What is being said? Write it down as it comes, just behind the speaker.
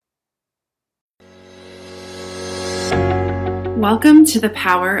Welcome to the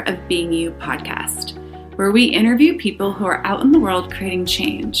Power of Being You podcast, where we interview people who are out in the world creating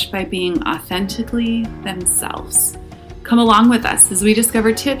change by being authentically themselves. Come along with us as we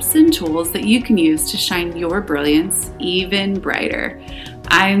discover tips and tools that you can use to shine your brilliance even brighter.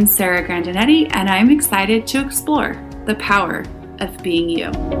 I'm Sarah Grandinetti, and I'm excited to explore the power of being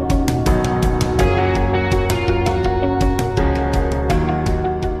you.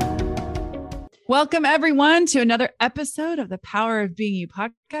 Welcome, everyone, to another episode of the Power of Being You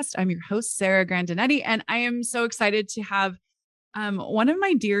podcast. I'm your host, Sarah Grandinetti, and I am so excited to have one of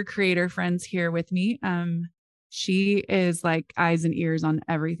my dear creator friends here with me. She is like eyes and ears on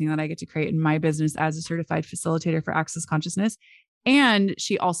everything that I get to create in my business as a certified facilitator for Access Consciousness. And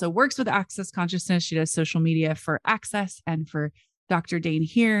she also works with Access Consciousness. She does social media for Access and for Dr. Dane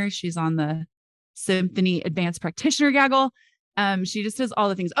here. She's on the Symphony Advanced Practitioner Gaggle. She just does all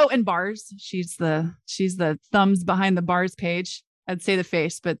the things. Oh, and bars. She's the thumbs behind the bars page. I'd say the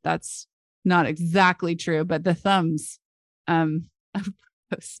face, but that's not exactly true. But the thumbs,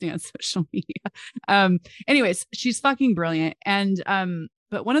 posting on social media. Anyways, she's fucking brilliant. And,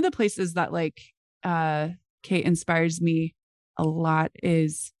 but one of the places that Kate inspires me a lot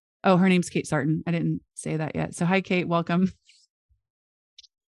is, her name's Kate Sarton. I didn't say that yet. So hi, Kate, welcome.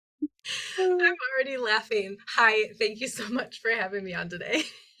 I'm already laughing. Hi, thank you so much for having me on today.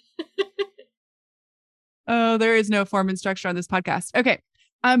 Oh, there is no form and structure on this podcast. Okay.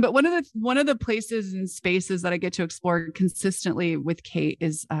 But one of the places and spaces that I get to explore consistently with Kate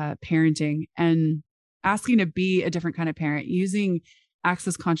is parenting and asking to be a different kind of parent using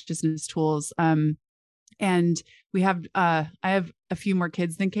Access Consciousness tools. And we have I have a few more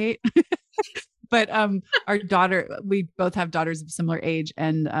kids than Kate. But our daughter, we both have daughters of similar age,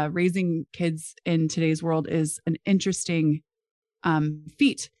 and raising kids in today's world is an interesting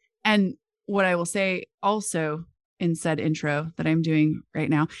feat. And what I will say also in said intro that I'm doing right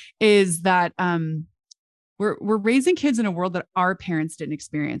now is that we're raising kids in a world that our parents didn't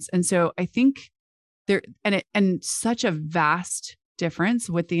experience. And so I think and such a vast difference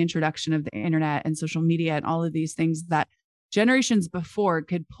with the introduction of the internet and social media and all of these things that generations before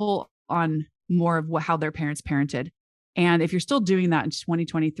could pull on more of how their parents parented. And if you're still doing that in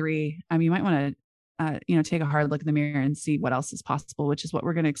 2023, you might want to, take a hard look in the mirror and see what else is possible, which is what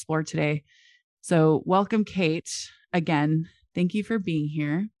we're going to explore today. So welcome, Kate, again. Thank you for being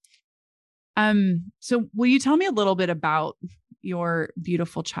here. So will you tell me a little bit about your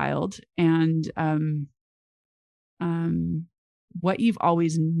beautiful child and what you've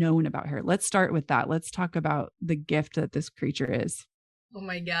always known about her? Let's start with that. Let's talk about the gift that this creature is. Oh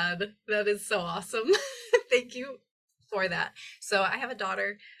my God, that is so awesome. Thank you for that. So I have a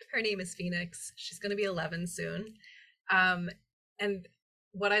daughter. Her name is Phoenix. She's going to be 11 soon. And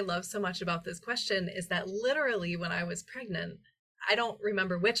what I love so much about this question is that literally when I was pregnant, I don't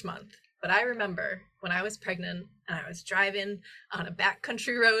remember which month, but I remember when I was pregnant and I was driving on a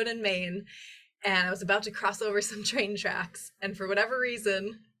backcountry road in Maine and I was about to cross over some train tracks. And for whatever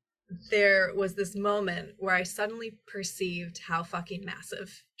reason, there was this moment where I suddenly perceived how fucking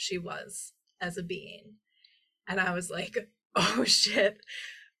massive she was as a being. And I was like, oh shit.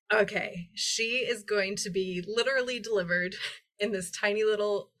 Okay, she is going to be literally delivered in this tiny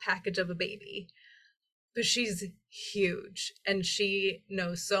little package of a baby. But she's huge and she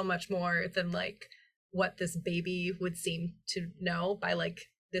knows so much more than what this baby would seem to know by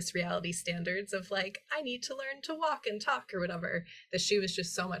this reality standards of I need to learn to walk and talk or whatever, that she was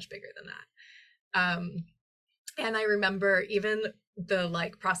just so much bigger than that. And I remember even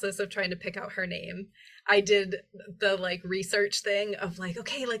the process of trying to pick out her name. I did the research thing of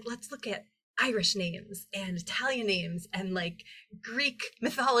okay, let's look at Irish names and Italian names and Greek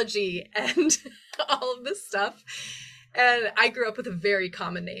mythology and all of this stuff. And I grew up with a very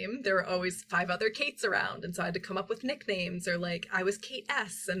common name. There were always 5 other Kates around. And so I had to come up with nicknames or I was Kate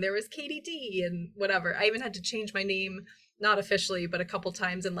S and there was Katie D and whatever. I even had to change my name, not officially, but a couple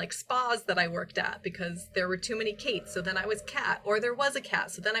times in spas that I worked at because there were too many Kates. So then I was Kat, or there was a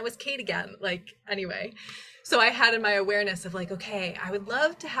Kat. So then I was Kate again. Anyway. So I had in my awareness of okay, I would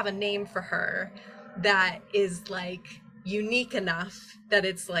love to have a name for her that is unique enough that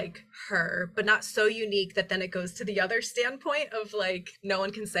it's her, but not so unique that then it goes to the other standpoint of no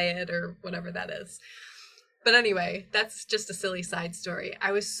one can say it or whatever that is. But anyway, that's just a silly side story.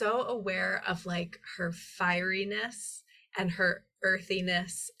 I was so aware of her fieriness and her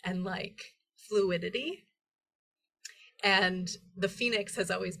earthiness and fluidity. And the Phoenix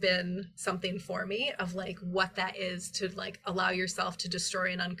has always been something for me of what that is to allow yourself to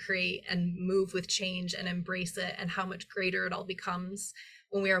destroy and uncreate and move with change and embrace it and how much greater it all becomes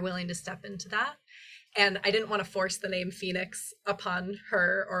when we are willing to step into that. And I didn't want to force the name Phoenix upon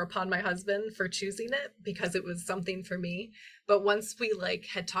her or upon my husband for choosing it, because it was something for me. But once we like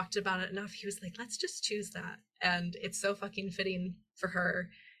had talked about it enough, he was like, let's just choose that. And it's so fucking fitting for her,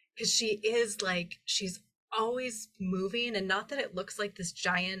 because she is like, she's always moving, and not that it looks like this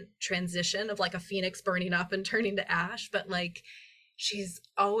giant transition of like a phoenix burning up and turning to ash, but like she's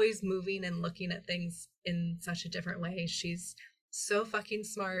always moving and looking at things in such a different way. She's so fucking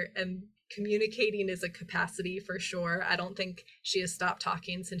smart, and communicating is a capacity for sure. I don't think she has stopped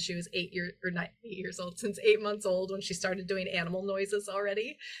talking since she was 8 years old, since 8 months old, when she started doing animal noises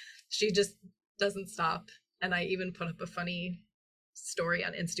already. She just doesn't stop. And I even put up a funny story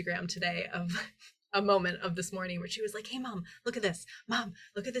on Instagram today of a moment of this morning where she was like, hey mom, look at this. Mom,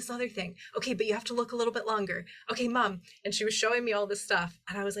 look at this other thing. Okay, but you have to look a little bit longer. Okay, mom. And she was showing me all this stuff.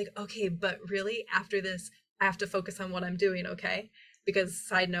 And I was like, okay, but really after this, I have to focus on what I'm doing, okay? Because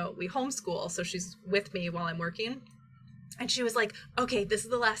side note, we homeschool, so she's with me while I'm working. And she was like, okay, this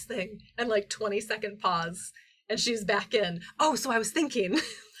is the last thing. And like 20-second pause. And she's back in. Oh, so I was thinking.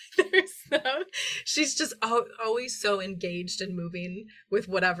 She's just always so engaged and moving with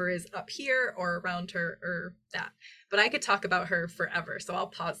whatever is up here or around her or that. But I could talk about her forever, so I'll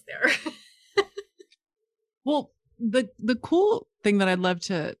pause there. Well, the cool thing that I'd love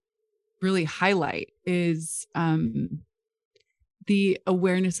to really highlight is the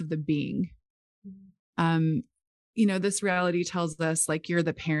awareness of the being. This reality tells us like you're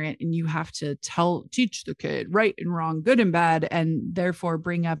the parent and you have to teach the kid right and wrong, good and bad, and therefore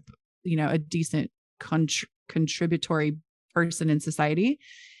bring up, a decent contributory person in society.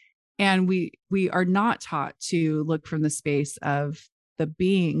 And we are not taught to look from the space of the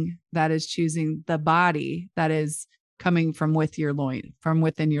being that is choosing the body that is coming from within your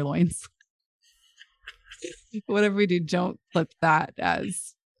loins. Whatever we do, don't clip that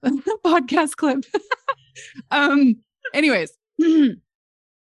as a podcast clip. Anyways,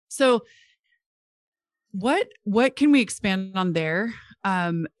 so what can we expand on there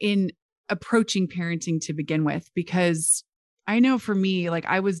in approaching parenting to begin with? Because I know for me, like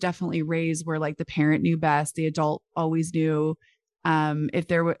I was definitely raised where like the parent knew best, the adult always knew.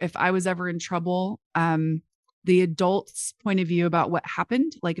 If I was ever in trouble, the adult's point of view about what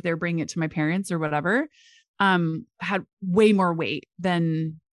happened, like if they're bringing it to my parents or whatever, had way more weight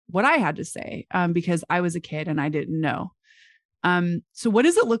than what I had to say, because I was a kid and I didn't know. So what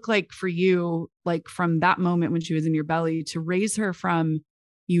does it look like for you, like from that moment when she was in your belly to raise her from,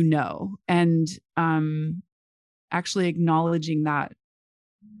 and actually acknowledging that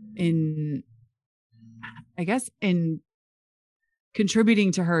in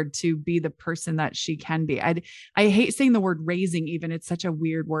contributing to her to be the person that she can be. I hate saying the word raising, even. It's such a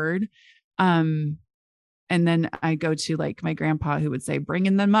weird word. And then I go to like my grandpa who would say,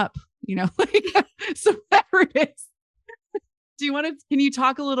 bringing them up, like, so whatever it is. Can you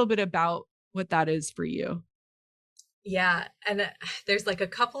talk a little bit about what that is for you? Yeah. And there's like a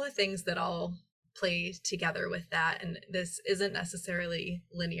couple of things that all play together with that. And this isn't necessarily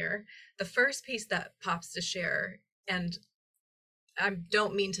linear. The first piece that pops to share, and I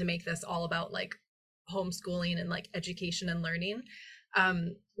don't mean to make this all about like homeschooling and like education and learning.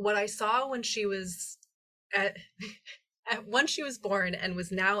 What I saw when she was once she was born and was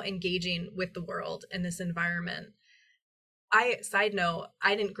now engaging with the world in this environment. Side note,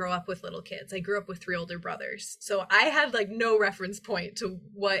 I didn't grow up with little kids. I grew up with 3 older brothers. So I had like no reference point to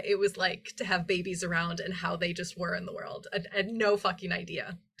what it was like to have babies around and how they just were in the world. I had no fucking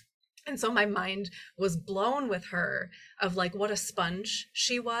idea. And so my mind was blown with her of like what a sponge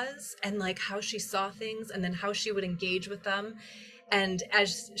she was and like how she saw things and then how she would engage with them. And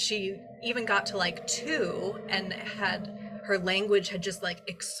as she even got to like 2 and her language had just like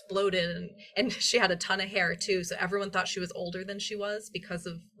exploded, and she had a ton of hair too. So everyone thought she was older than she was because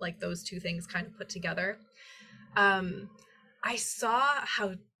of like those 2 things kind of put together. I saw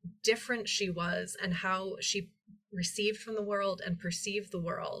how different she was and how she received from the world and perceived the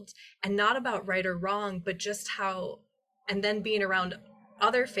world, and not about right or wrong, but just how, and then being around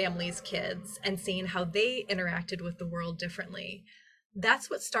other families' kids and seeing how they interacted with the world differently. That's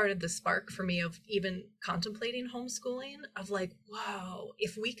what started the spark for me of even contemplating homeschooling, of like, whoa,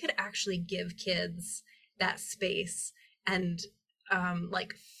 if we could actually give kids that space and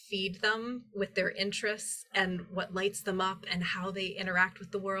like feed them with their interests and what lights them up and how they interact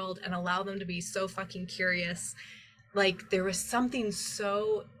with the world and allow them to be so fucking curious. Like there was something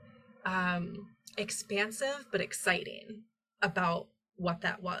so expansive but exciting about what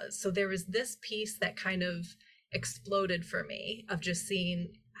that was. So there was this piece that kind of exploded for me of just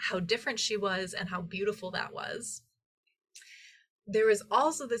seeing how different she was and how beautiful that was. There was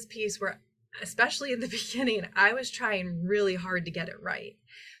also this piece where especially in the beginning, I was trying really hard to get it right.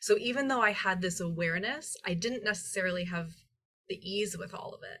 So even though I had this awareness, I didn't necessarily have the ease with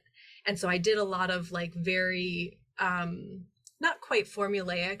all of it. And so I did a lot of like very, not quite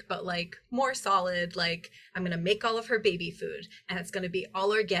formulaic, but like more solid, like I'm going to make all of her baby food and it's going to be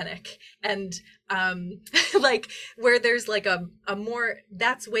all organic. And like where there's like a more,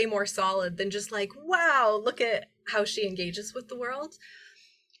 that's way more solid than just like, wow, look at how she engages with the world.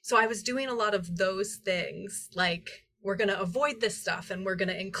 So I was doing a lot of those things, like we're going to avoid this stuff and we're going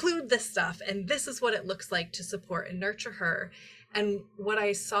to include this stuff. And this is what it looks like to support and nurture her. And what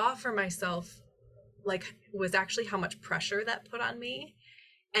I saw for myself, like, was actually how much pressure that put on me.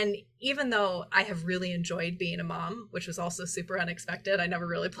 And even though I have really enjoyed being a mom, which was also super unexpected, I never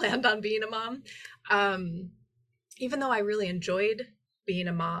really planned on being a mom. Even though I really enjoyed being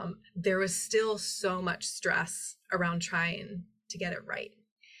a mom, there was still so much stress around trying to get it right.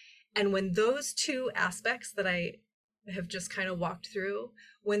 And when those two aspects that I have just kind of walked through,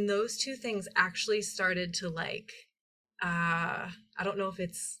 when those two things actually started to like, I don't know if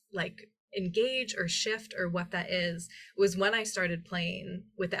it's like engage or shift or what that is, was when I started playing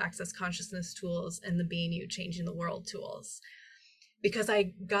with the Access Consciousness tools and the Being You Changing the World tools. Because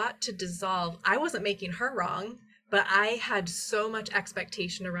I got to dissolve, I wasn't making her wrong, but I had so much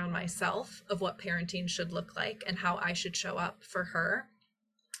expectation around myself of what parenting should look like and how I should show up for her,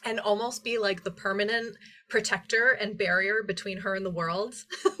 and almost be like the permanent protector and barrier between her and the world.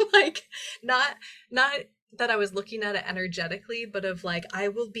 Like not that I was looking at it energetically, but of like, I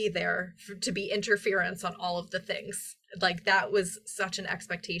will be there to be interference on all of the things. Like that was such an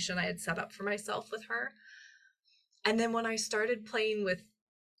expectation I had set up for myself with her. And then when I started playing with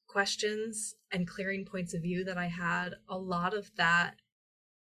questions and clearing points of view that I had, a lot of that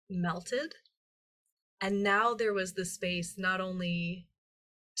melted. And now there was the space not only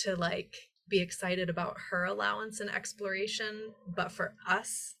to like be excited about her allowance and exploration, but for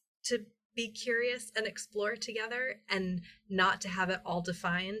us to be curious and explore together, and not to have it all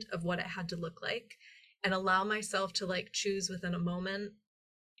defined of what it had to look like, and allow myself to like choose within a moment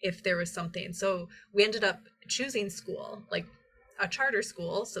if there was something. So we ended up choosing school, like a charter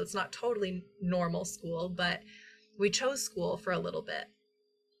school. So it's not totally normal school, but we chose school for a little bit.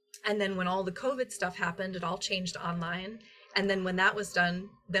 And then when all the COVID stuff happened, it all changed online. And then when that was done,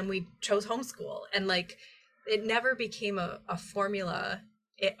 then we chose homeschool. And like, it never became a formula.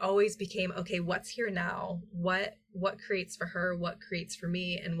 It always became, okay, what's here now? What creates for her? What creates for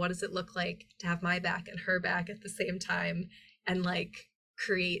me? And what does it look like to have my back and her back at the same time, and like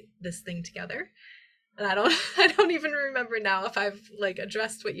create this thing together? And I don't even remember now if I've like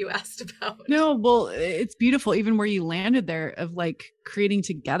addressed what you asked about. No, well, it's beautiful. Even where you landed there of like creating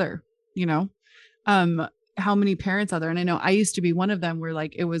together, you know, how many parents out there. And I know I used to be one of them where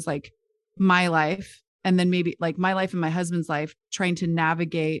like, it was like my life, and then maybe like my life and my husband's life, trying to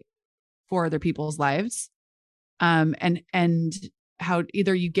navigate for other people's lives. And how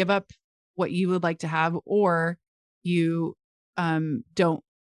either you give up what you would like to have, or you, don't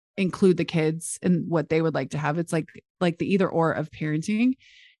include the kids in what they would like to have. It's like the either or of parenting.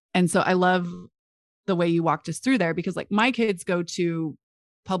 And so I love the way you walked us through there, because like my kids go to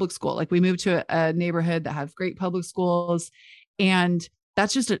public school. Like we moved to a neighborhood that has great public schools, and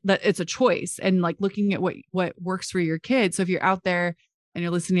that's just that it's a choice. And like looking at what works for your kids. So if you're out there and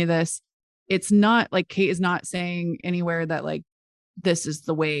you're listening to this, it's not like Kate is not saying anywhere that like, this is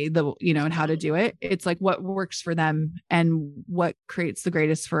the way and how to do it. It's like what works for them and what creates the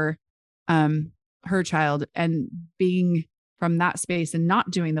greatest for, her child, and being from that space and not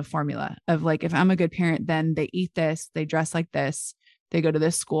doing the formula of like, if I'm a good parent, then they eat this, they dress like this, they go to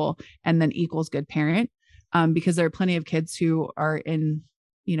this school, and then equals good parent. Because there are plenty of kids who are in,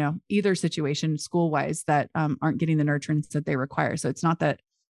 either situation school wise that, aren't getting the nurturance that they require. So it's not that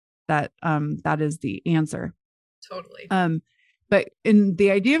that is the answer. Totally. But in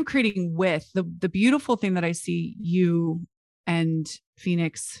the idea of creating with the beautiful thing that I see you and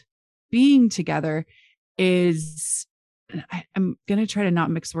Phoenix being together is, I'm going to try to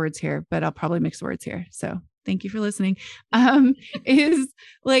not mix words here, but I'll probably mix words here. So thank you for listening. Is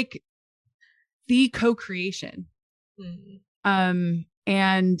like the co-creation. Mm-hmm.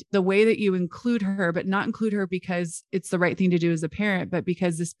 And the way that you include her, but not include her because it's the right thing to do as a parent, but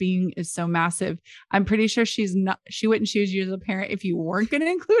because this being is so massive. I'm pretty sure she wouldn't choose you as a parent if you weren't going to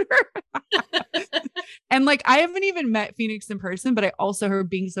include her. And like, I haven't even met Phoenix in person, but I also her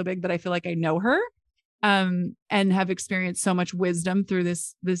being so big that I feel like I know her, and have experienced so much wisdom through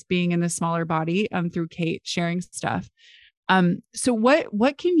this being in this smaller body, through Kate sharing stuff. So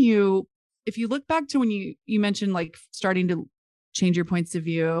what can you, if you look back to when you mentioned like starting to change your points of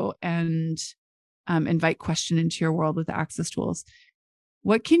view and invite question into your world with the access tools.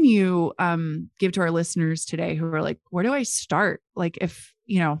 What can you give to our listeners today who are like, where do I start? Like if,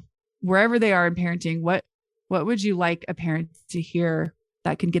 wherever they are in parenting, what would you like a parent to hear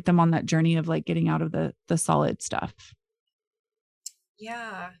that can get them on that journey of like getting out of the solid stuff?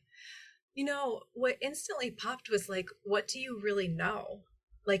 Yeah. What instantly popped was like, what do you really know?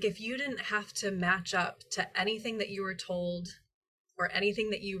 Like if you didn't have to match up to anything that you were told or anything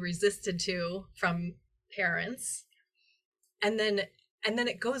that you resisted to from parents, and then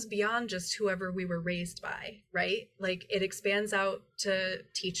it goes beyond just whoever we were raised by, right? Like it expands out to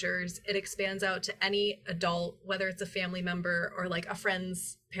teachers, it expands out to any adult, whether it's a family member or like a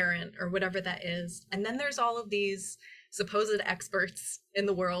friend's parent or whatever that is. And then there's all of these supposed experts in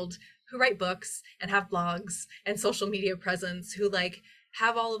the world who write books and have blogs and social media presence, who like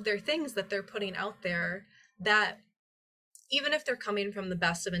have all of their things that they're putting out there that even if they're coming from the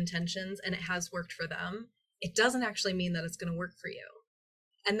best of intentions and it has worked for them, it doesn't actually mean that it's going to work for you.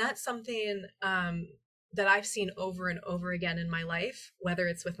 And that's something that I've seen over and over again in my life, whether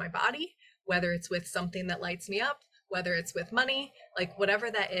it's with my body, whether it's with something that lights me up, whether it's with money, like whatever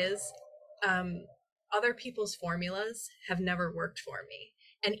that is, other people's formulas have never worked for me.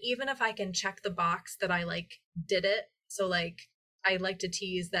 And even if I can check the box that I like did it, so like I like to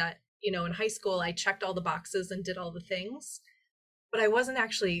tease that, in high school, I checked all the boxes and did all the things, but I wasn't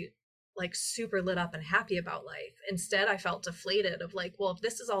actually like super lit up and happy about life. Instead, I felt deflated of like, well, if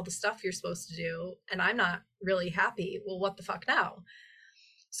this is all the stuff you're supposed to do and I'm not really happy, well, what the fuck now?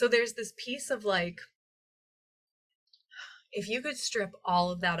 So there's this piece of like, if you could strip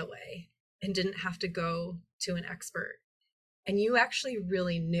all of that away and didn't have to go to an expert and you actually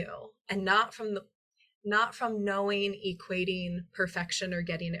really knew, and not from knowing, equating perfection or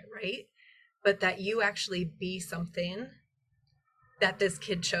getting it right, but that you actually be something that this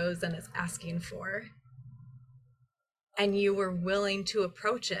kid chose and is asking for, and you were willing to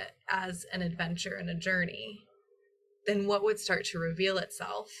approach it as an adventure and a journey, then what would start to reveal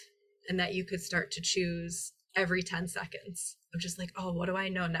itself? And that you could start to choose every 10 seconds of just like, oh, what do I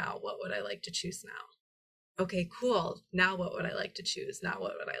know now? What would I like to choose now? Okay, cool. Now what would I like to choose? Now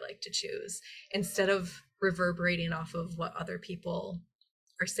what would I like to choose? Instead of reverberating off of what other people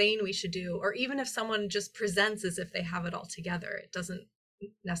are saying we should do, or even if someone just presents as if they have it all together, it doesn't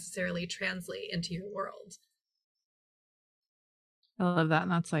necessarily translate into your world. I love that.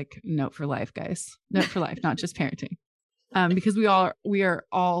 And that's like note for life, guys. Note for life, not just parenting. Because we are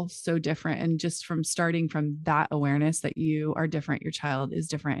all so different. And just from starting from that awareness that you are different, your child is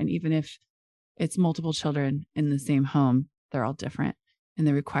different. And even if it's multiple children in the same home, they're all different and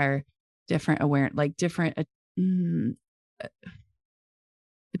they require different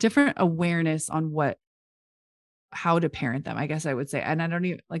different awareness on how to parent them, I guess I would say. And I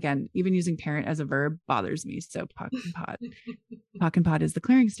don't even using parent as a verb bothers me. So POC and pod. POC and pod is the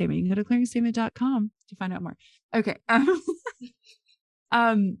clearing statement. You can go to clearingstatement.com to find out more. Okay.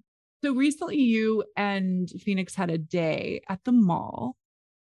 So recently you and Phoenix had a day at the mall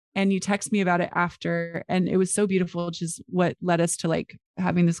and you text me about it after, and it was so beautiful, which is what led us to like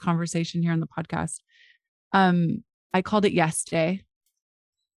having this conversation here on the podcast. I called it Yes Day.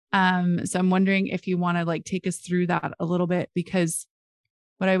 So I'm wondering if you want to like take us through that a little bit, because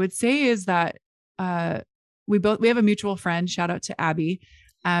what I would say is that we have a mutual friend, shout out to Abby.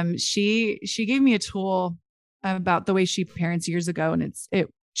 She gave me a tool about the way she parents years ago, and it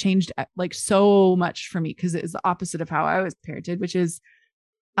changed like so much for me because it is the opposite of how I was parented, which is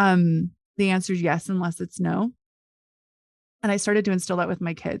the answer is yes unless it's no. And I started to instill that with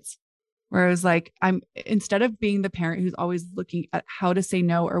my kids, where I was like, instead of being the parent who's always looking at how to say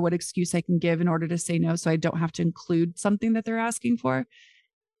no or what excuse I can give in order to say no, so I don't have to include something that they're asking for.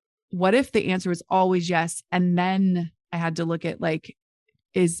 What if the answer was always yes? And then I had to look at like,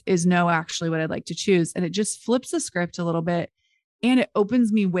 is no actually what I'd like to choose? And it just flips the script a little bit. And it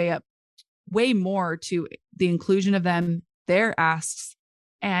opens me way more to the inclusion of them, their asks.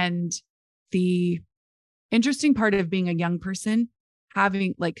 And the interesting part of being a young person,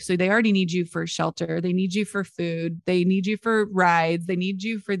 having like, so they already need you for shelter. They need you for food. They need you for rides. They need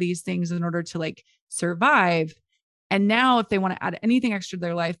you for these things in order to like survive. And now if they want to add anything extra to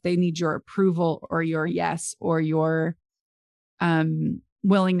their life, they need your approval or your yes, or your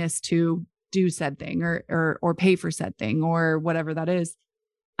willingness to do said thing or pay for said thing or whatever that is.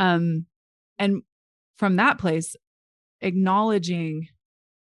 And from that place, acknowledging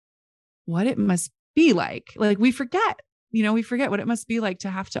what it must be like we forget what it must be like to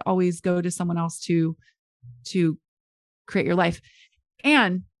have to always go to someone else to create your life.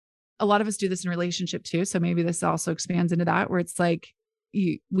 And a lot of us do this in relationship too. So maybe this also expands into that, where it's like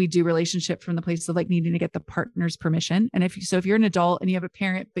we do relationship from the place of like needing to get the partner's permission. And if you're an adult and you have a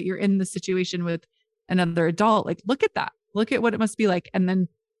parent, but you're in the situation with another adult, like look at that, look at what it must be like. And then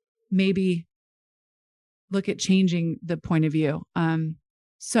maybe look at changing the point of view.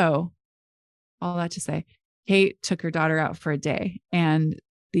 So all that to say, Kate took her daughter out for a day, and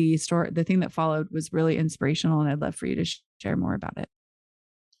the thing that followed was really inspirational. And I'd love for you to share more about it.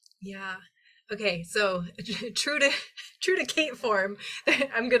 Yeah. Okay. So true to Kate form,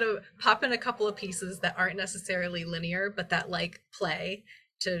 I'm going to pop in a couple of pieces that aren't necessarily linear, but that like play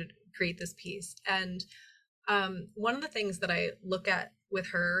to create this piece. And one of the things that I look at with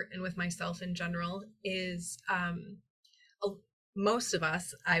her and with myself in general is most of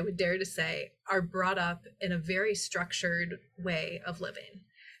us, I would dare to say, are brought up in a very structured way of living.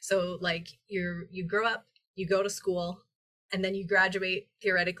 So like you grow up, you go to school, and then you graduate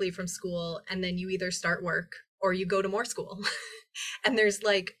theoretically from school, and then you either start work or you go to more school. And there's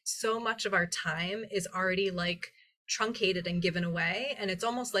like so much of our time is already like truncated and given away. And it's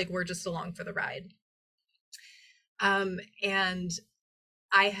almost like we're just along for the ride. And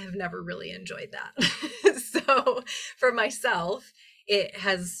I have never really enjoyed that. So for myself, it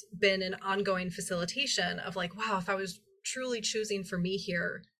has been an ongoing facilitation of like, wow, if I was truly choosing for me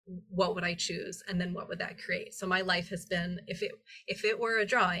here, what would I choose? And then what would that create? So my life has been, if it were a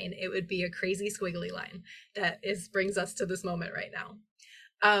drawing, it would be a crazy squiggly line that brings us to this moment right now.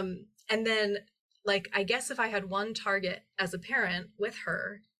 And then like, I guess if I had one target as a parent with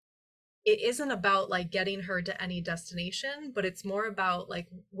her, it isn't about like getting her to any destination, but it's more about like,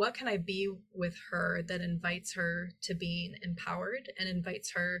 what can I be with her that invites her to being empowered and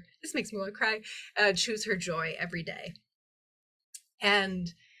invites her, this makes me want to cry, choose her joy every day.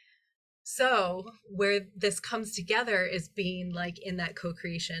 And so where this comes together is being like in that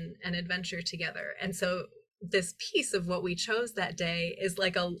co-creation and adventure together. And so this piece of what we chose that day is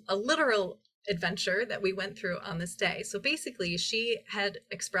like a literal adventure that we went through on this day. So basically she had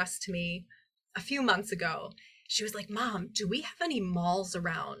expressed to me a few months ago, she was like, Mom, do we have any malls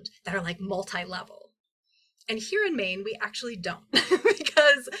around that are like multi-level? And here in Maine, we actually don't,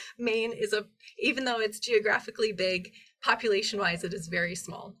 because Maine is even though it's geographically big, population-wise, it is very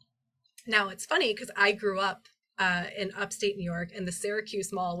small. Now it's funny because I grew up in upstate New York, and the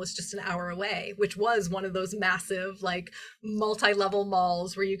Syracuse Mall was just an hour away, which was one of those massive, like multi-level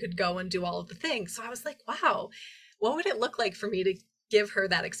malls where you could go and do all of the things. So I was like, wow, what would it look like for me to give her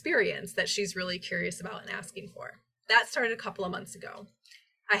that experience that she's really curious about and asking for? That started a couple of months ago.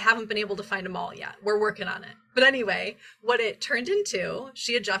 I haven't been able to find a mall yet. We're working on it. But anyway, what it turned into,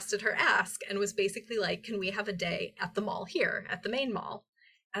 she adjusted her ask and was basically like, can we have a day at the mall here, at the main mall?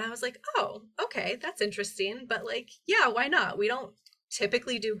 And I was like, oh, okay, that's interesting. But like, yeah, why not? We don't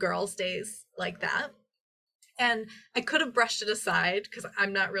typically do girls' days like that. And I could have brushed it aside because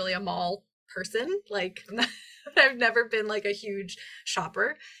I'm not really a mall person. Like I've never been like a huge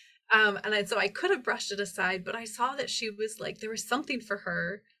shopper. So I could have brushed it aside, but I saw that she was like, there was something for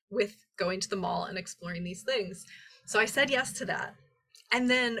her with going to the mall and exploring these things. So I said yes to that. And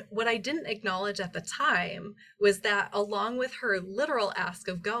then what I didn't acknowledge at the time was that along with her literal ask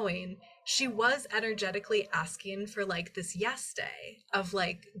of going, she was energetically asking for like this yes day of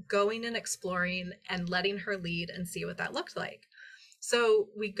like going and exploring and letting her lead and see what that looked like. So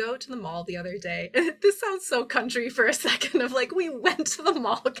we go to the mall the other day. This sounds so country for a second of like, we went to the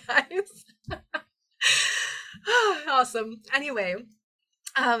mall, guys. Awesome. Anyway,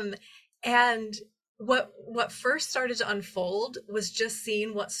 and what first started to unfold was just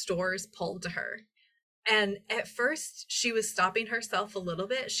seeing what stores pulled to her. And at first she was stopping herself a little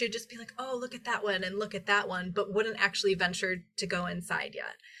bit. She'd just be like, oh, look at that one and look at that one, but wouldn't actually venture to go inside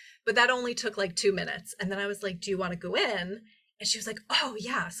yet. But that only took like 2 minutes. And then I was like, do you want to go in? And she was like, oh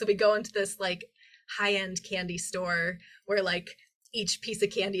yeah. So we go into this like high-end candy store where like each piece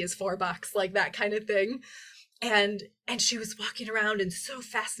of candy is $4, like that kind of thing. And she was walking around and so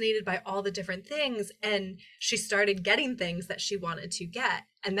fascinated by all the different things. And she started getting things that she wanted to get.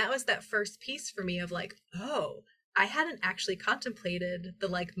 And that was that first piece for me of like, oh, I hadn't actually contemplated the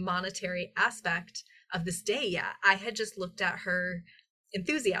like monetary aspect of this day yet. I had just looked at her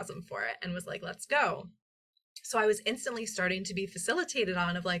enthusiasm for it and was like, let's go. So I was instantly starting to be facilitated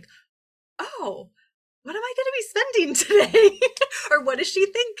on of like, oh, what am I going to be spending today? Or what does she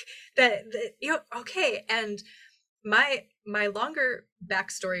think that you know, okay. And my longer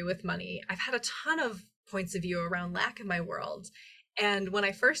backstory with money, I've had a ton of points of view around lack in my world. And when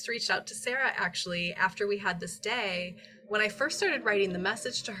I first reached out to Sarah, actually, after we had this day, when I first started writing the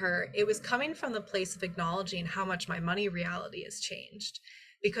message to her, it was coming from the place of acknowledging how much my money reality has changed.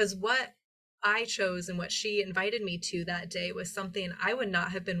 because what I chose and what she invited me to that day was something I would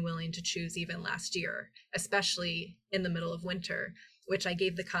not have been willing to choose even last year, especially in the middle of winter, which I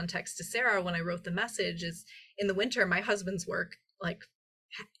gave the context to Sarah when I wrote the message. Is in the winter, my husband's work like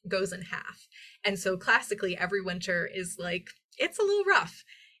goes in half. And so classically every winter is like, it's a little rough.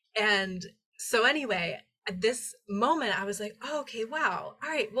 And so anyway, at this moment I was like, oh, okay, wow. All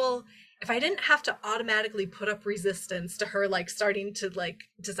right, well, if I didn't have to automatically put up resistance to her like starting to like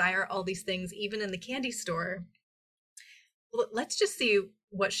desire all these things, even in the candy store, let's just see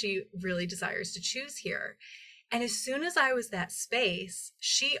what she really desires to choose here. And as soon as I was that space,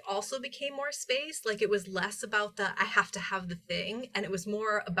 she also became more space. Like it was less about the I have to have the thing, and it was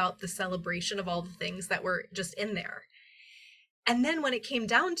more about the celebration of all the things that were just in there. And then when it came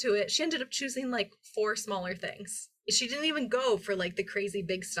down to it, she ended up choosing like 4 smaller things. She didn't even go for like the crazy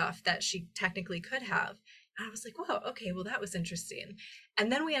big stuff that she technically could have. And I was like, whoa, okay, well, that was interesting.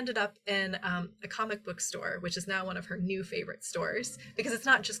 And then we ended up in a comic book store, which is now one of her new favorite stores, because it's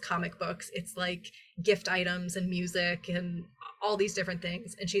not just comic books. It's like gift items and music and all these different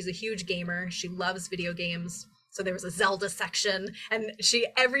things. And she's a huge gamer. She loves video games. So there was a Zelda section, and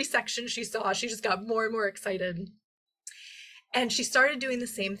every section she saw, she just got more and more excited. And she started doing the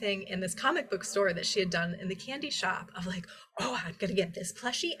same thing in this comic book store that she had done in the candy shop of like, oh, I'm going to get this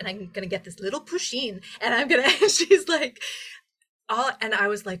plushie and I'm going to get this little Pusheen. And I'm going to, she's like, and I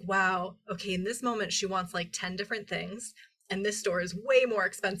was like, wow, okay, in this moment, she wants like 10 different things. And this store is way more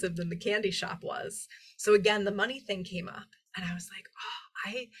expensive than the candy shop was. So again, the money thing came up and I was like, oh,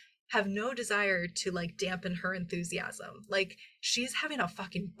 I have no desire to like dampen her enthusiasm. Like she's having a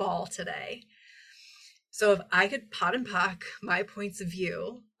fucking ball today. So if I could pot and pock my points of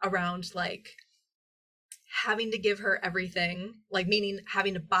view around like having to give her everything, like meaning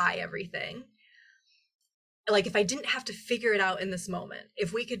having to buy everything, like if I didn't have to figure it out in this moment,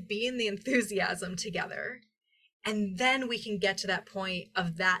 if we could be in the enthusiasm together, and then we can get to that point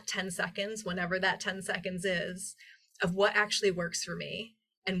of that 10 seconds, whenever that 10 seconds is, of what actually works for me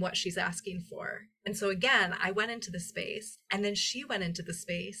and what she's asking for. And so again, I went into the space and then she went into the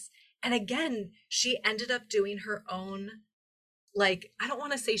space. And again, she ended up doing her own, like, I don't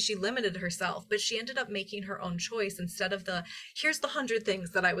want to say she limited herself, but she ended up making her own choice. Instead of here's the 100 things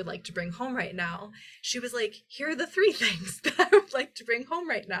that I would like to bring home right now. She was like, here are the 3 things that I would like to bring home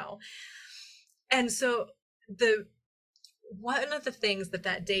right now. And so one of the things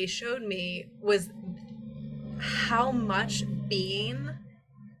that day showed me was how much being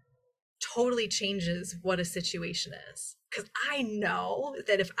totally changes what a situation is. Because I know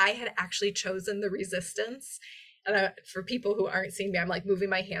that if I had actually chosen the resistance, and for people who aren't seeing me, I'm like moving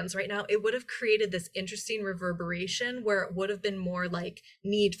my hands right now, it would have created this interesting reverberation where it would have been more like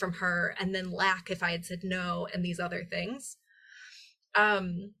need from her and then lack if I had said no and these other things.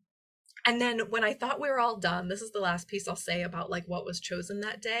 And then when I thought we were all done, this is the last piece I'll say about like what was chosen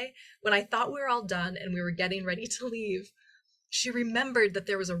that day. When I thought we were all done and we were getting ready to leave, she remembered that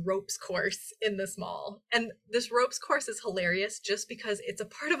there was a ropes course in this mall. And this ropes course is hilarious just because it's a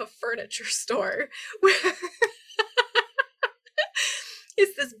part of a furniture store where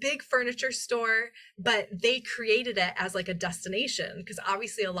it's this big furniture store, but they created it as like a destination because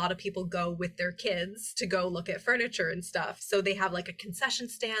obviously a lot of people go with their kids to go look at furniture and stuff. So they have like a concession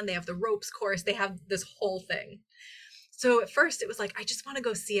stand, they have the ropes course, they have this whole thing. So at first it was like, I just want to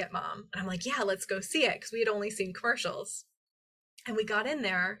go see it, Mom. And I'm like, yeah, let's go see it, because we had only seen commercials. And we got in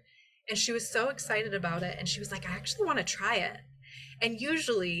there and she was so excited about it. And she was like, I actually want to try it. And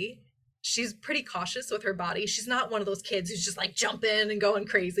usually she's pretty cautious with her body. She's not one of those kids who's just like jumping and going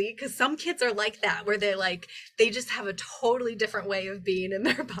crazy, because some kids are like that, where they just have a totally different way of being in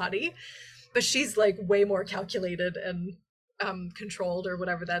their body. But she's like way more calculated and controlled, or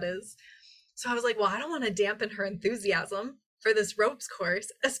whatever that is. So I was like, well, I don't want to dampen her enthusiasm for this ropes course,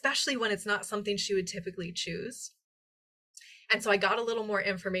 especially when it's not something she would typically choose. And so I got a little more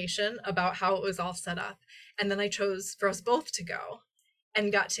information about how it was all set up. And then I chose for us both to go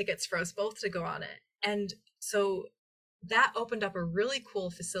and got tickets for us both to go on it. And so that opened up a really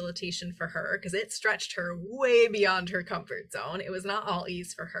cool facilitation for her, because it stretched her way beyond her comfort zone. It was not all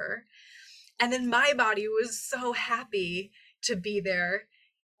ease for her. And then my body was so happy to be there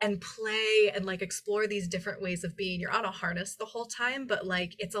and play and like explore these different ways of being. You're on a harness the whole time, but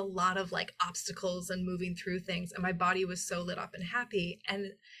like it's a lot of like obstacles and moving through things. And my body was so lit up and happy.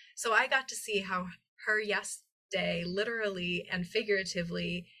 And so I got to see how her yes day literally and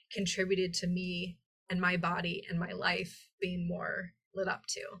figuratively contributed to me and my body and my life being more lit up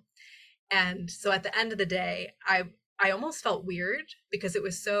too. And so at the end of the day, I almost felt weird because it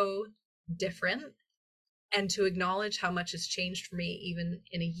was so different. and to acknowledge how much has changed for me, even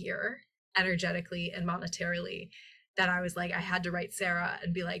in a year, energetically and monetarily, that I was like, I had to write Sarah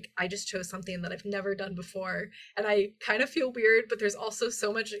and be like, I just chose something that I've never done before. And I kind of feel weird, but there's also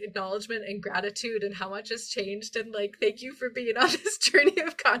so much acknowledgement and gratitude and how much has changed. And like, thank you for being on this journey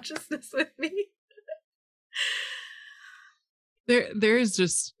of consciousness with me. There's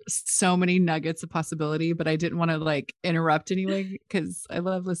just so many nuggets of possibility, but I didn't want to like interrupt anyway, because I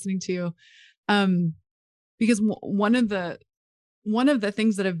love listening to you. Because one of the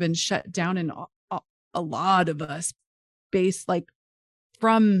things that have been shut down in a lot of us, based like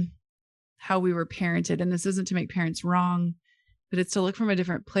from how we were parented, and this isn't to make parents wrong, but it's to look from a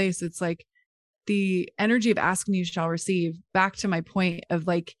different place. It's like the energy of asking you shall receive, back to my point of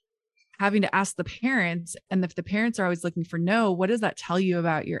like having to ask the parents. And if the parents are always looking for no, what does that tell you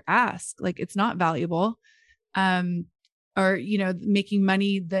about your ask? Like, it's not valuable. Or, making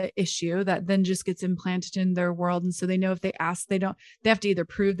money the issue that then just gets implanted in their world. And so they know if they ask, they have to either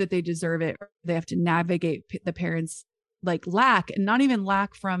prove that they deserve it, or they have to navigate the parents like lack, and not even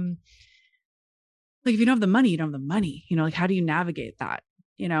lack from like, if you don't have the money, you don't have the money, like, how do you navigate that,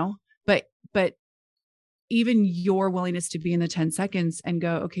 but even your willingness to be in the 10 seconds and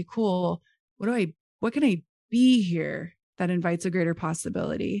go, okay, cool. What can I be here that invites a greater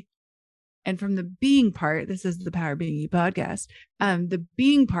possibility? And from the being part, this is the Power Being You podcast. The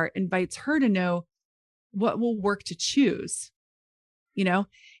being part invites her to know what will work to choose,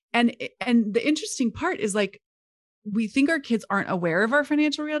 and the interesting part is like, we think our kids aren't aware of our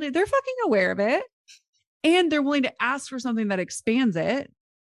financial reality. They're fucking aware of it. And they're willing to ask for something that expands it.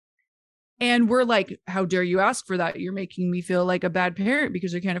 And we're like, how dare you ask for that? You're making me feel like a bad parent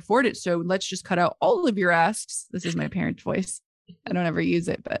because I can't afford it. So let's just cut out all of your asks. This is my parent's voice. I don't ever use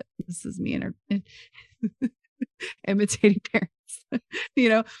it, but this is me imitating parents,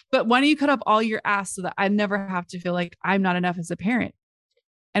 but why don't you cut up all your asks so that I never have to feel like I'm not enough as a parent?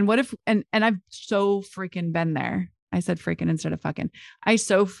 And what if, and I've so freaking been there. I said freaking instead of fucking. I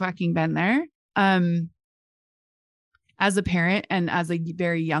so fucking been there. As a parent and as a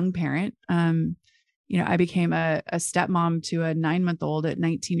very young parent, I became a stepmom to a 9-month-old at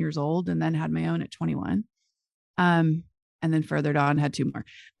 19 years old, and then had my own at 21. And then further on had 2 more.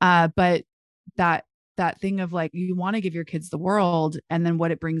 But that thing of like, you want to give your kids the world, and then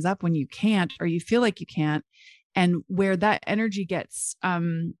what it brings up when you can't, or you feel like you can't, and where that energy gets,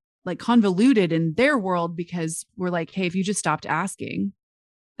 like convoluted in their world, because we're like, hey, if you just stopped asking,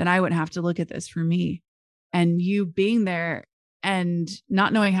 then I wouldn't have to look at this for me. And you being there and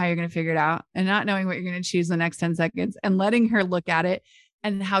not knowing how you're going to figure it out, and not knowing what you're going to choose the next 10 seconds, and letting her look at it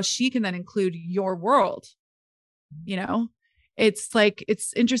and how she can then include your world. It's like,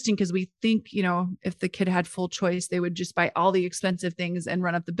 it's interesting because we think, if the kid had full choice, they would just buy all the expensive things and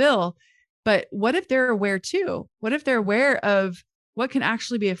run up the bill. But what if they're aware too? What if they're aware of what can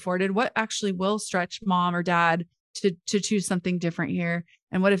actually be afforded? What actually will stretch mom or dad to choose something different here?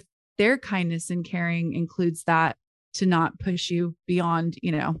 And what if their kindness and caring includes that, to not push you beyond,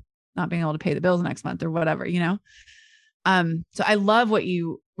 not being able to pay the bills next month or whatever, So I love what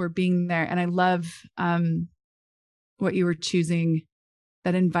you were being there. And I love what you were choosing,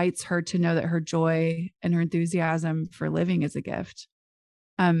 that invites her to know that her joy and her enthusiasm for living is a gift.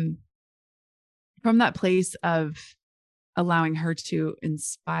 From that place of allowing her to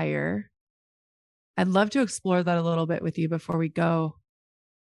inspire, I'd love to explore that a little bit with you before we go.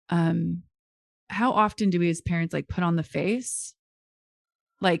 How often do we as parents like put on the face?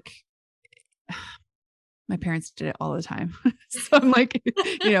 Like, my parents did it all the time. So I'm like,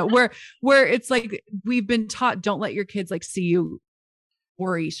 where it's like, we've been taught, don't let your kids like see you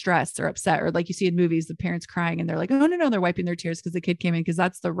worry, stress, or upset, or like you see in movies, the parents crying and they're like, oh no, they're wiping their tears because the kid came in, because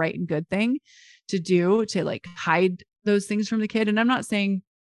that's the right and good thing to do, to like hide those things from the kid. And I'm not saying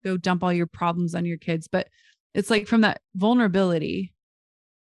go dump all your problems on your kids, but it's like from that vulnerability,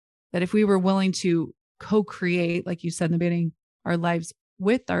 that if we were willing to co-create, like you said in the beginning, our lives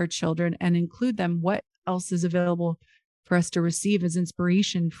with our children and include them, what else is available for us to receive as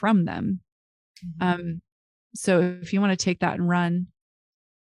inspiration from them? Mm-hmm. So if you want to take that and run,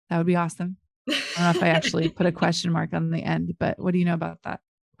 that would be awesome. I don't know if I actually put a question mark on the end, but what do you know about that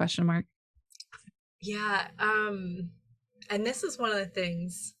question mark? Yeah. And this is one of the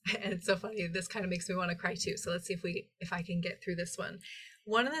things, and it's so funny, this kind of makes me want to cry too. So let's see if I can get through this one.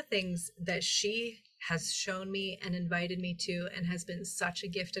 One of the things that she has shown me and invited me to, and has been such a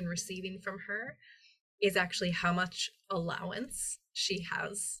gift in receiving from her, is actually how much allowance she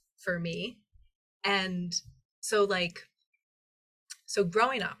has for me. And so So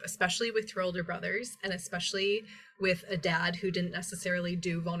growing up, especially with your older brothers, and especially with a dad who didn't necessarily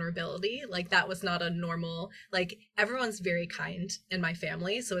do vulnerability, like that was not a normal, like everyone's very kind in my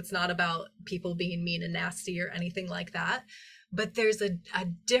family. So it's not about people being mean and nasty or anything like that. But there's a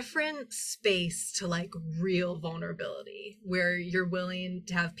different space to like real vulnerability where you're willing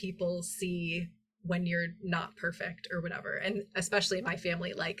to have people see when you're not perfect or whatever. And especially in my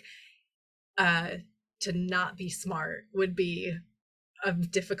family, like to not be smart would be a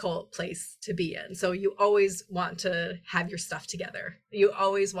difficult place to be in. So you always want to have your stuff together. You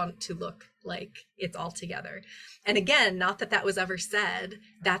always want to look like it's all together. And again, not that that was ever said,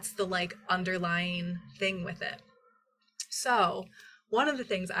 that's the like underlying thing with it. So one of the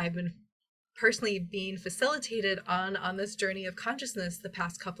things I've been personally being facilitated on this journey of consciousness the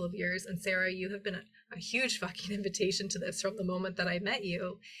past couple of years, and Sarah, you have been a huge fucking invitation to this from the moment that I met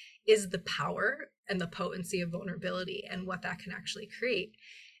you, is the power and the potency of vulnerability and what that can actually create.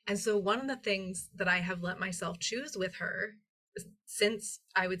 And so one of the things that I have let myself choose with her, since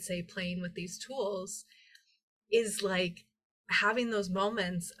I would say playing with these tools, is like having those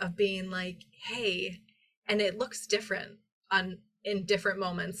moments of being like, hey, and it looks different in different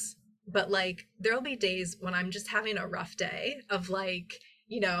moments, but like there'll be days when I'm just having a rough day of like,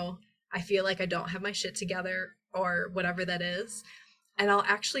 you know, I feel like I don't have my shit together or whatever that is. And I'll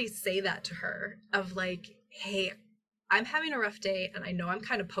actually say that to her of like, hey, I'm having a rough day and I know I'm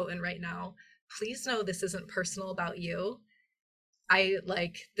kind of potent right now. Please know this isn't personal about you. I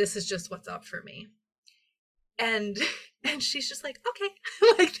like, this is just what's up for me. And she's just like,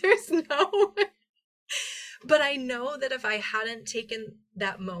 okay, like there's no, but I know that if I hadn't taken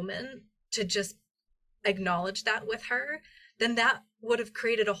that moment to just acknowledge that with her, then that would have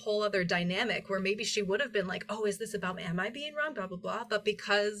created a whole other dynamic where maybe she would have been like, oh, is this about me? Am I being wrong? Blah, blah, blah. But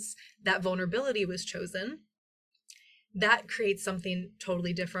because that vulnerability was chosen, that creates something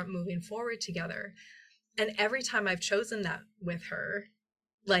totally different moving forward together. And every time I've chosen that with her,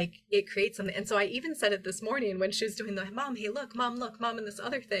 like it creates something. And so I even said it this morning when she was doing the mom, hey, look, mom, and this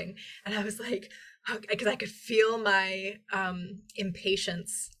other thing. And I was like, because I could feel my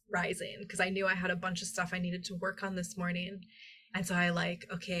impatience rising because I knew I had a bunch of stuff I needed to work on this morning. And so I like,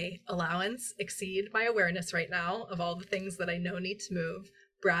 okay, allowance, exceed my awareness right now of all the things that I know need to move,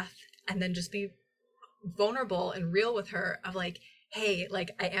 breath, and then just be vulnerable and real with her of like, hey,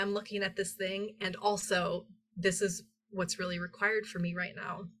 like I am looking at this thing. And also this is what's really required for me right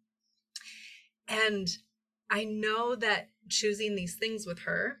now. And I know that choosing these things with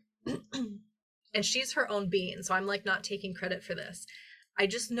her, and she's her own being, so I'm like not taking credit for this. I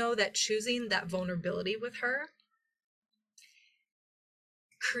just know that choosing that vulnerability with her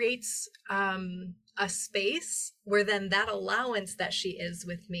creates a space where then that allowance that she is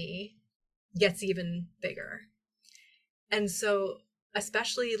with me gets even bigger. And so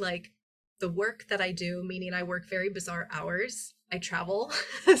especially like the work that I do, meaning I work very bizarre hours, I travel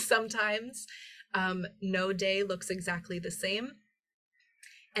sometimes, no day looks exactly the same.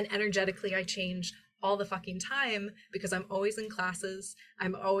 And energetically, I change all the fucking time because I'm always in classes.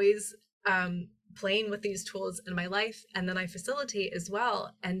 I'm always playing with these tools in my life. And then I facilitate as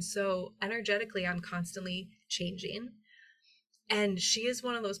well. And so energetically, I'm constantly changing. And she is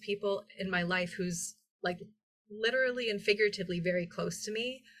one of those people in my life who's like literally and figuratively very close to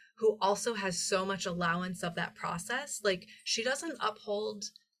me, who also has so much allowance of that process. Like she doesn't uphold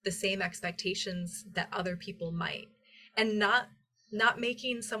the same expectations that other people might. And not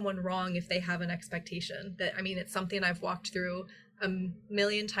making someone wrong if they have an expectation. That, I mean, it's something I've walked through a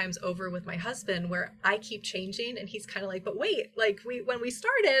million times over with my husband, where I keep changing and he's kind of like, but wait, like when we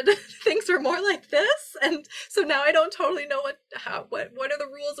started, things were more like this. And so now I don't totally know what are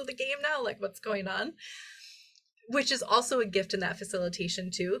the rules of the game now? Like what's going on? Which is also a gift in that facilitation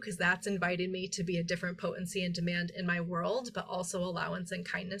too, because that's invited me to be a different potency and demand in my world, but also allowance and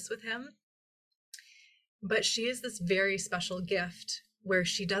kindness with him. But she is this very special gift where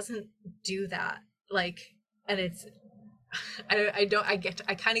she doesn't do that. Like, and it's, I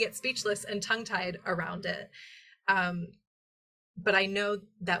kind of get speechless and tongue tied around it. But I know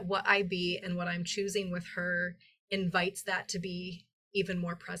that what I be and what I'm choosing with her invites that to be even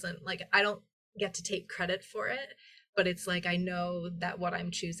more present. Like, I don't get to take credit for it, but it's like, I know that what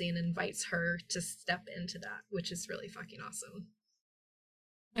I'm choosing invites her to step into that, which is really fucking awesome.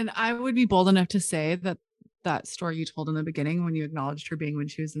 And I would be bold enough to say that that story you told in the beginning, when you acknowledged her being when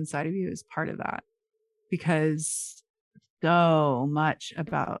she was inside of you, is part of that, because so much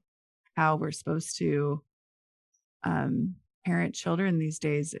about how we're supposed to parent children these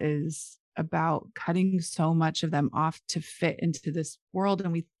days is about cutting so much of them off to fit into this world.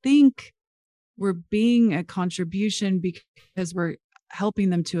 And we think we're being a contribution because we're helping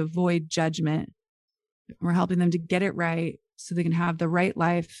them to avoid judgment. We're helping them to get it right so they can have the right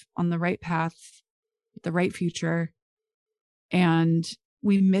life on the right path, the right future. And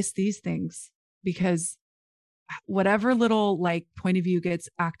we miss these things because whatever little like point of view gets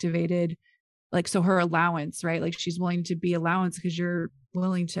activated, like, so her allowance, right? Like she's willing to be allowance because you're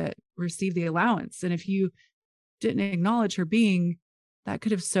willing to receive the allowance. And if you didn't acknowledge her being, that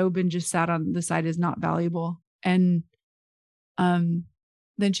could have so been just sat on the side as not valuable. And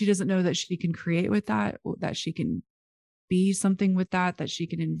then she doesn't know that she can create with that she can be something with that she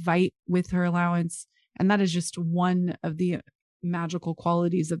can invite with her allowance. And that is just one of the magical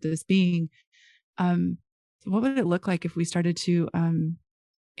qualities of this being. So what would it look like if we started to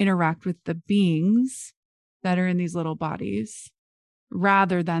interact with the beings that are in these little bodies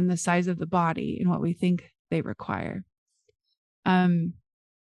rather than the size of the body and what we think they require?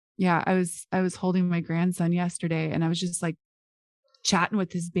 Yeah, I was holding my grandson yesterday and I was just like chatting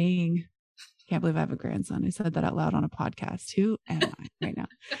with his being. Can't believe I have a grandson. I said that out loud on a podcast. Who am I right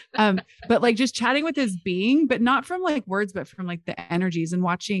now? But like just chatting with his being, but not from like words, but from like the energies and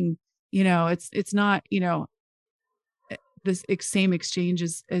watching, it's not, this same exchange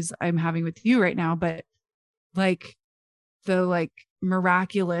as I'm having with you right now, but like the like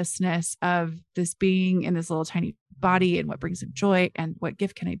miraculousness of this being in this little tiny body and what brings him joy and what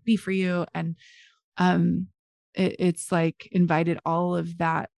gift can I be for you? And it's like invited all of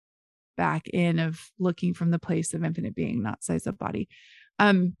that back in of looking from the place of infinite being, not size of body.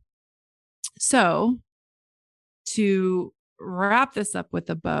 So to wrap this up with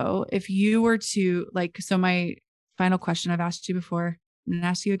a bow, if you were to like, so my final question, I've asked you before, I'm going to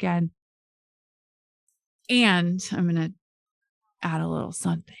ask you again, and I'm going to add a little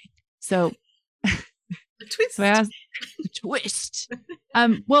something. So, A twist. So I asked a twist.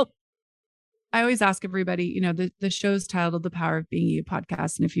 Well, I always ask everybody, the show's titled The Power of Being You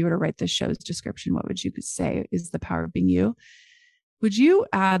podcast. And if you were to write the show's description, what would you say is the power of being you? Would you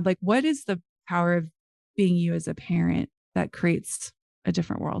add like, what is the power of being you as a parent that creates a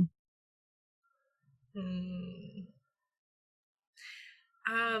different world?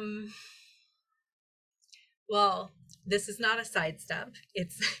 Well, this is not a sidestep.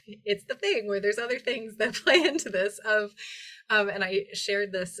 It's the thing where there's other things that play into this and I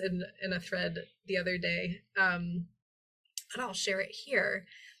shared this in a thread the other day. And I'll share it here.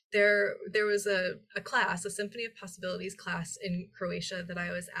 There was a class, a Symphony of Possibilities class in Croatia that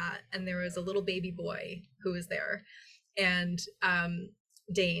I was at, and there was a little baby boy who was there. And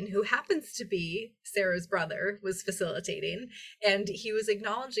Dane, who happens to be Sarah's brother, was facilitating, and he was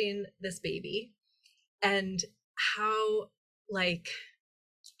acknowledging this baby and how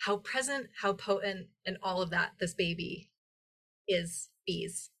present, how potent, and all of that this baby is,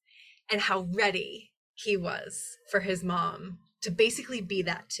 and how ready he was for his mom to basically be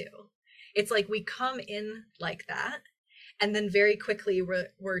that too. It's like we come in like that, and then very quickly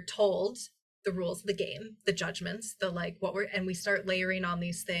we're told the rules of the game, the judgments, and we start layering on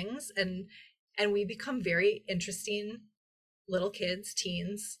these things, and we become very interesting little kids,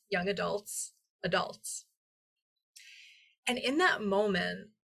 teens, young adults. And in that moment,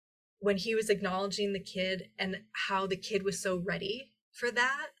 when he was acknowledging the kid and how the kid was so ready for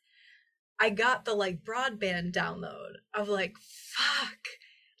that, I got the like broadband download of like, fuck,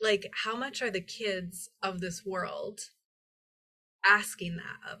 like how much are the kids of this world asking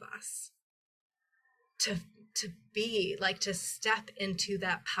that of us? To be like, to step into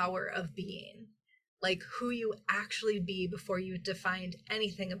that power of being, like who you actually be before you defined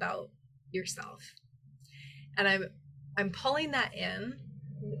anything about yourself. And I'm pulling that in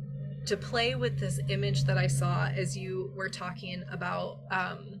to play with this image that I saw as you were talking about,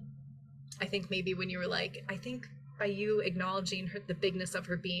 I think maybe when you were like, I think by you acknowledging the bigness of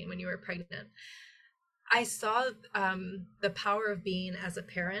her being when you were pregnant, I saw the power of being as a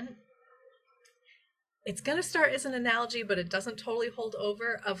parent. It's going to start as an analogy, but it doesn't totally hold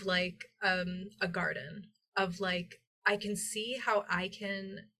over, of like a garden, of like, I can see how I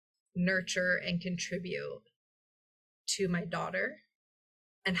can nurture and contribute to my daughter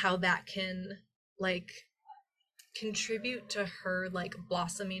and how that can like contribute to her like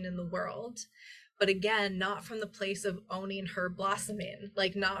blossoming in the world. But again, not from the place of owning her blossoming,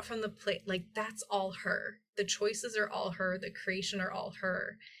 like not from the place, like that's all her. The choices are all her, the creation are all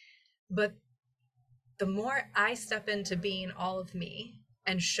her. But the more I step into being all of me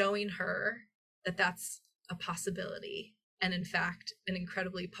and showing her that that's a possibility, and in fact, an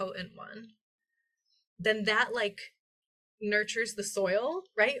incredibly potent one, then that like nurtures the soil,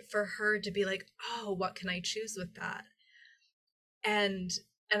 right? For her to be like, oh, what can I choose with that? And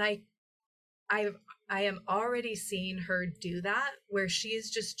I am already seeing her do that, where she is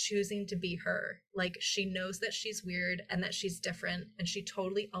just choosing to be her. Like, she knows that she's weird and that she's different, and she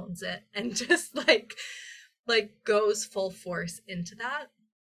totally owns it, and just like goes full force into that.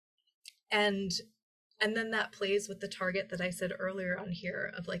 And then that plays with the target that I said earlier on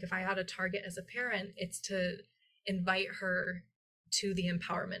here of like, if I had a target as a parent, it's to invite her to the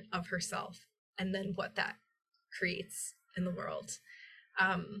empowerment of herself, and then what that creates in the world.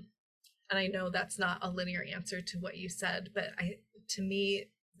 And I know that's not a linear answer to what you said, but to me,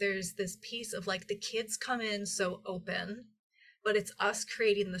 there's this piece of like, the kids come in so open, but it's us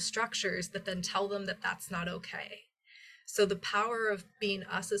creating the structures that then tell them that that's not okay. So the power of being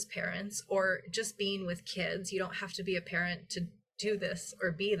us as parents, or just being with kids, you don't have to be a parent to do this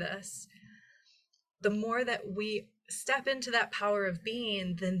or be this. The more that we step into that power of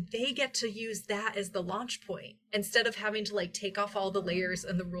being, then they get to use that as the launch point. Instead of having to like take off all the layers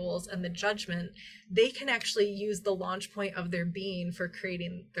and the rules and the judgment, they can actually use the launch point of their being for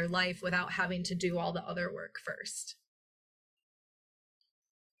creating their life without having to do all the other work first.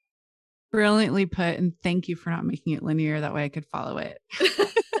 Brilliantly put. And thank you for not making it linear. That way I could follow it.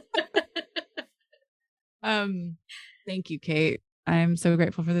 Thank you, Kate. I'm so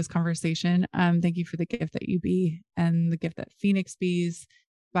grateful for this conversation. Thank you for the gift that you be, and the gift that Phoenix bees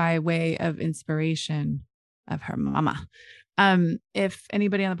by way of inspiration of her mama. If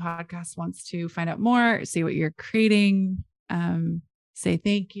anybody on the podcast wants to find out more, see what you're creating, say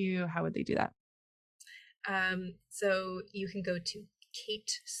thank you, how would they do that? So you can go to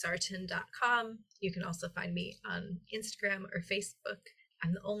katesarton.com. You can also find me on Instagram or Facebook.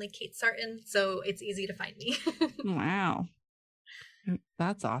 I'm the only Kate Sarton, so it's easy to find me. Wow.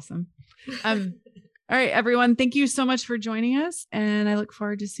 That's awesome. All right, everyone. Thank you so much for joining us. And I look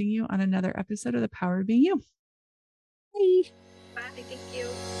forward to seeing you on another episode of The Power of Being You. Bye. Bye. Thank you.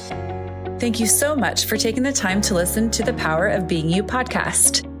 Thank you so much for taking the time to listen to the Power of Being You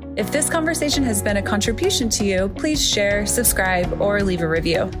podcast. If this conversation has been a contribution to you, please share, subscribe, or leave a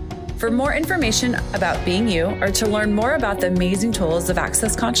review. For more information about Being You, or to learn more about the amazing tools of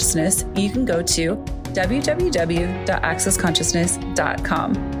Access Consciousness, you can go to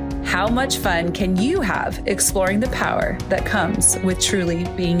www.accessconsciousness.com. How much fun can you have exploring the power that comes with truly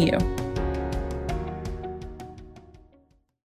being you?